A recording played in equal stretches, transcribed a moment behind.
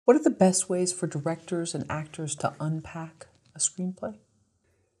What are the best ways for directors and actors to unpack a screenplay?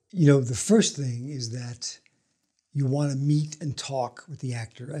 The first thing is that you want to meet and talk with the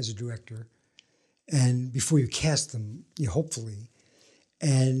actor as a director, and before you cast them, hopefully.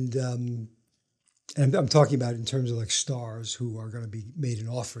 And I'm talking about in terms of like stars who are going to be made an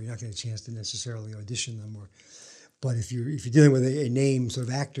offer. You're not getting a chance to necessarily audition them, but if you're dealing with a name sort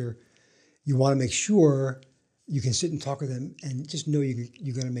of actor, you want to make sure you can sit and talk with them and just know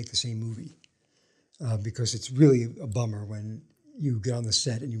you're going to make the same movie, because it's really a bummer when you get on the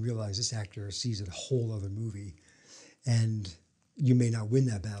set and you realize this actor sees a whole other movie, and you may not win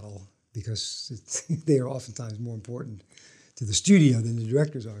that battle because they are oftentimes more important to the studio than the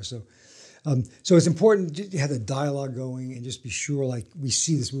directors are. So it's important to have that dialogue going and just be sure, like, we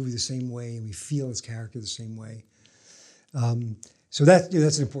see this movie the same way and we feel its character the same way. So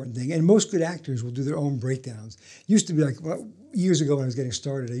that's an important thing. And most good actors will do their own breakdowns. It used to be like, years ago when I was getting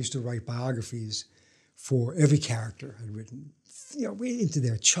started, I used to write biographies for every character I'd written, way into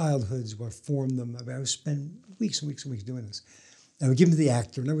their childhoods, what formed them. I would spend weeks and weeks and weeks doing this. I would give them to the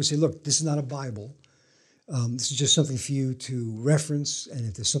actor and I would say, look, this is not a Bible. This is just something for you to reference, and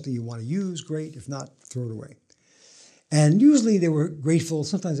if there's something you want to use, great. If not, throw it away. And usually they were grateful.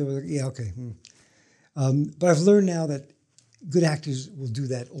 Sometimes they were like, yeah, okay. But I've learned now that good actors will do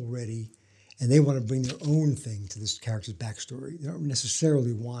that already, and they want to bring their own thing to this character's backstory. They don't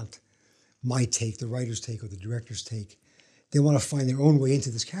necessarily want my take, the writer's take, or the director's take. They want to find their own way into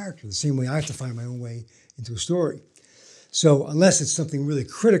this character, the same way I have to find my own way into a story. So unless it's something really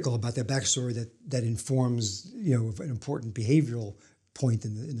critical about their backstory that informs, an important behavioral point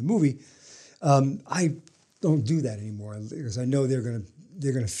in the movie, I don't do that anymore because I know they're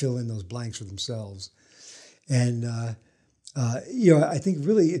gonna fill in those blanks for themselves. And I think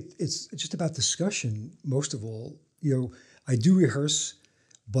really it's just about discussion most of all. I do rehearse,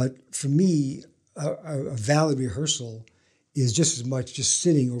 but for me, a valid rehearsal is just as much just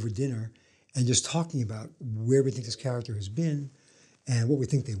sitting over dinner and just talking about where we think this character has been and what we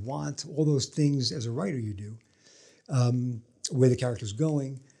think they want, all those things as a writer you do, where the character's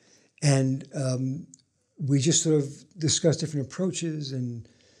going. And we just sort of discuss different approaches. And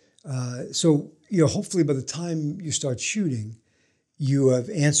so hopefully by the time you start shooting, you have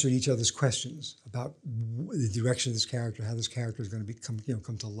answered each other's questions about the direction of this character, how this character is going to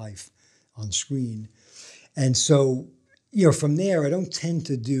come to life on screen. And so, from there, I don't tend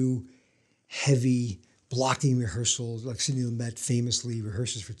to do heavy blocking rehearsals, like Sidney Lumet famously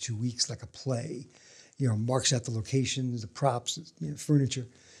rehearses for 2 weeks like a play, marks out the locations, the props, furniture,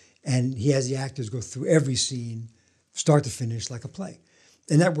 and he has the actors go through every scene, start to finish, like a play.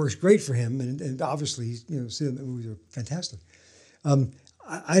 And that works great for him, and obviously, Sidney Lumet movies are fantastic.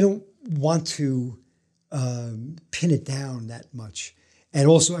 I don't want to pin it down that much. And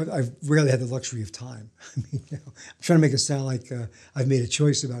also, I've rarely had the luxury of time. I mean, I'm trying to make it sound like I've made a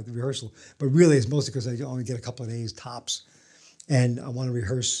choice about the rehearsal, but really it's mostly because I only get a couple of days tops, and I want to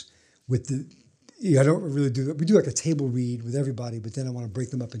rehearse with I don't really do. We do like a table read with everybody, but then I want to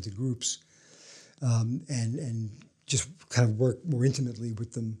break them up into groups, and just kind of work more intimately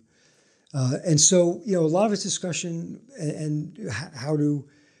with them. And so, a lot of it's discussion and how to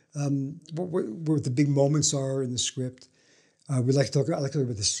what the big moments are in the script. I like to talk about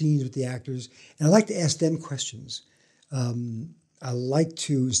the scenes with the actors, and I like to ask them questions. I like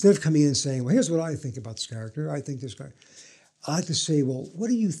to, instead of coming in and saying, well, here's what I think about this character, I think this guy, I like to say, well, what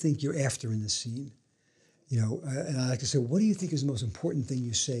do you think you're after in this scene? And I like to say, what do you think is the most important thing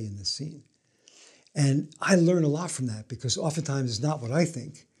you say in this scene? And I learn a lot from that because oftentimes it's not what I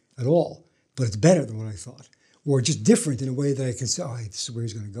think at all, but it's better than what I thought, or just different in a way that I can say, oh, this is where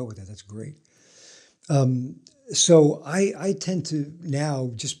he's going to go with that. That's great. So I tend to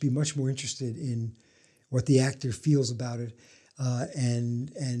now just be much more interested in what the actor feels about it,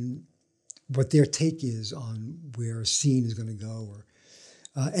 and what their take is on where a scene is going to go,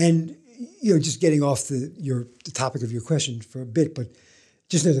 and just getting off the topic of your question for a bit, but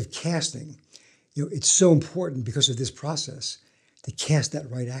just in terms of casting, it's so important because of this process to cast that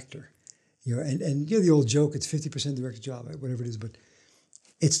right actor, and the old joke, it's 50% director's job, whatever it is, but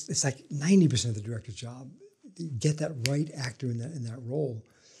it's like 90% of the director's job. Get that right actor in that role,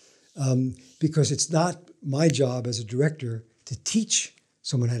 because it's not my job as a director to teach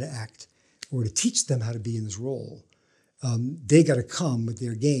someone how to act or to teach them how to be in this role. They got to come with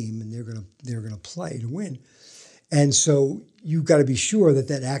their game, and they're gonna play to win. And so you've got to be sure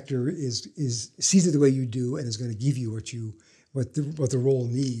that actor sees it the way you do and is going to give you what the role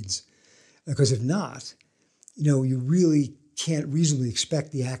needs. Because if not, you really can't reasonably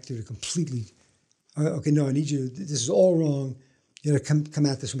expect the actor to completely, okay, no, I need you to, this is all wrong. You got to come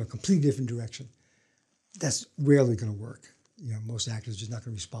at this from a completely different direction. That's rarely going to work. Most actors are just not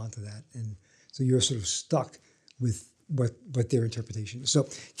going to respond to that, and so you're sort of stuck with what their interpretation is. So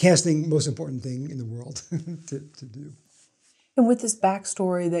casting, most important thing in the world to do. And with this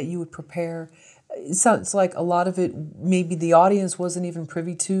backstory that you would prepare, it sounds like a lot of it, maybe the audience wasn't even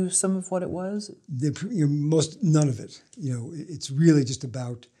privy to some of what it was. None of it. It's really just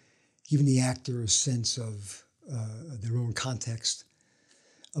about giving the actor a sense of their own context.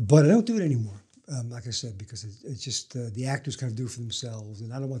 But I don't do it anymore, like I said, because it's just the actors kind of do it for themselves,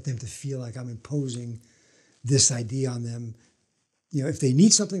 and I don't want them to feel like I'm imposing this idea on them. If they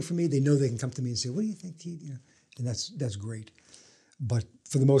need something from me, they know they can come to me and say, "What do you think, Keith?" And that's great. But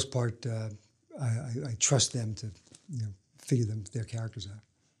for the most part, I trust them to figure their characters out.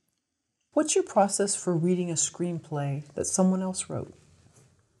 What's your process for reading a screenplay that someone else wrote?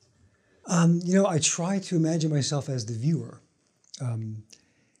 I try to imagine myself as the viewer.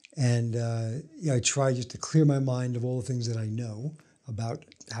 I try just to clear my mind of all the things that I know about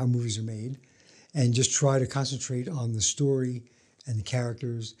how movies are made and just try to concentrate on the story and the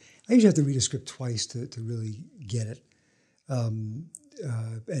characters. I usually have to read a script twice to really get it. And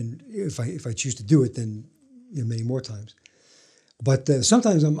if I choose to do it, then many more times. But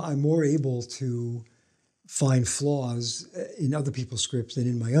sometimes I'm more able to find flaws in other people's scripts than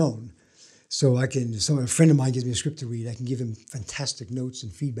in my own. So a friend of mine gives me a script to read, I can give him fantastic notes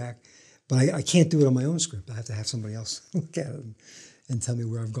and feedback, but I can't do it on my own script. I have to have somebody else look at it and tell me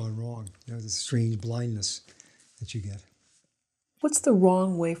where I've gone wrong. This strange blindness that you get. What's the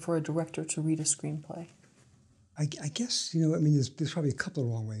wrong way for a director to read a screenplay? I guess, there's probably a couple of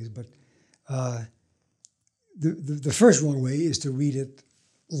wrong ways, but the first wrong way is to read it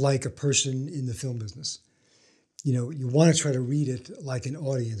like a person in the film business. You want to try to read it like an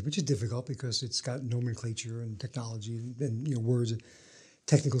audience, which is difficult because it's got nomenclature and technology and words and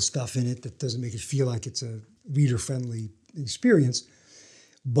technical stuff in it that doesn't make it feel like it's a reader-friendly experience.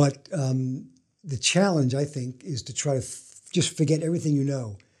 But the challenge, I think, is to try to just forget everything you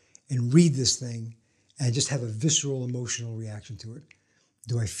know and read this thing and just have a visceral, emotional reaction to it.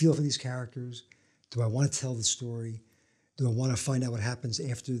 Do I feel for these characters? Do I want to tell the story? Do I want to find out what happens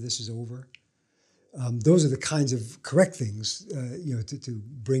after this is over? Those are the kinds of correct things, to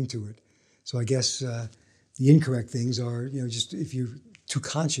bring to it. So I guess the incorrect things are, just if you're too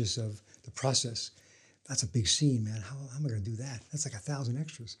conscious of the process, that's a big scene, man. How am I going to do that? That's like 1,000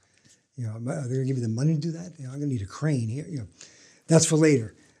 extras. Are they going to give me the money to do that? I'm going to need a crane here. That's for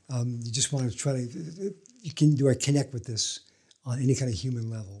later. You just want to try to, do I connect with this on any kind of human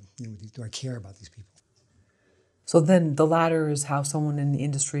level? Do I care about these people? So then the latter is how someone in the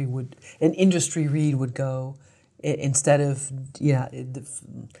industry an industry read would go instead of,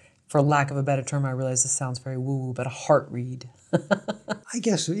 for lack of a better term, I realize this sounds very woo-woo, but a heart read. I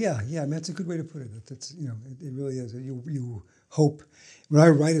guess so, yeah. I mean, that's a good way to put it. That's, it really is. You hope. When I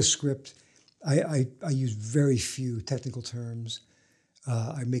write a script, I use very few technical terms.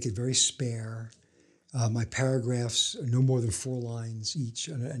 I make it very spare. My paragraphs are no more than 4 lines each.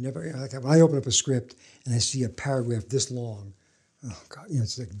 And I never, when I open up a script and I see a paragraph this long, oh God,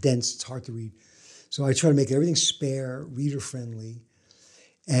 it's like dense, it's hard to read. So I try to make everything spare, reader-friendly,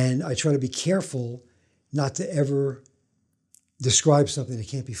 and I try to be careful not to ever describe something that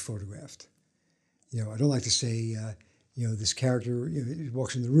can't be photographed. I don't like to say, this character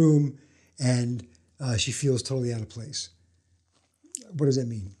walks in the room and she feels totally out of place. What does that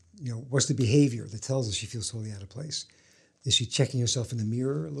mean? What's the behavior that tells us she feels totally out of place? Is she checking herself in the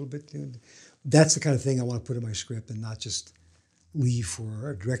mirror a little bit? That's the kind of thing I want to put in my script and not just leave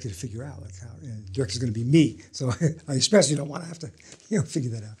for a director to figure out. Like how the director's going to be me, so I especially don't want to have to figure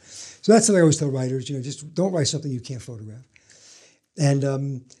that out. So that's what I always tell writers. Just don't write something you can't photograph.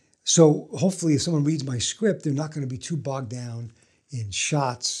 And so hopefully, if someone reads my script, they're not going to be too bogged down in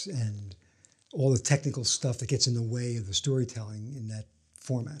shots and all the technical stuff that gets in the way of the storytelling in that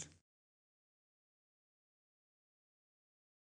format.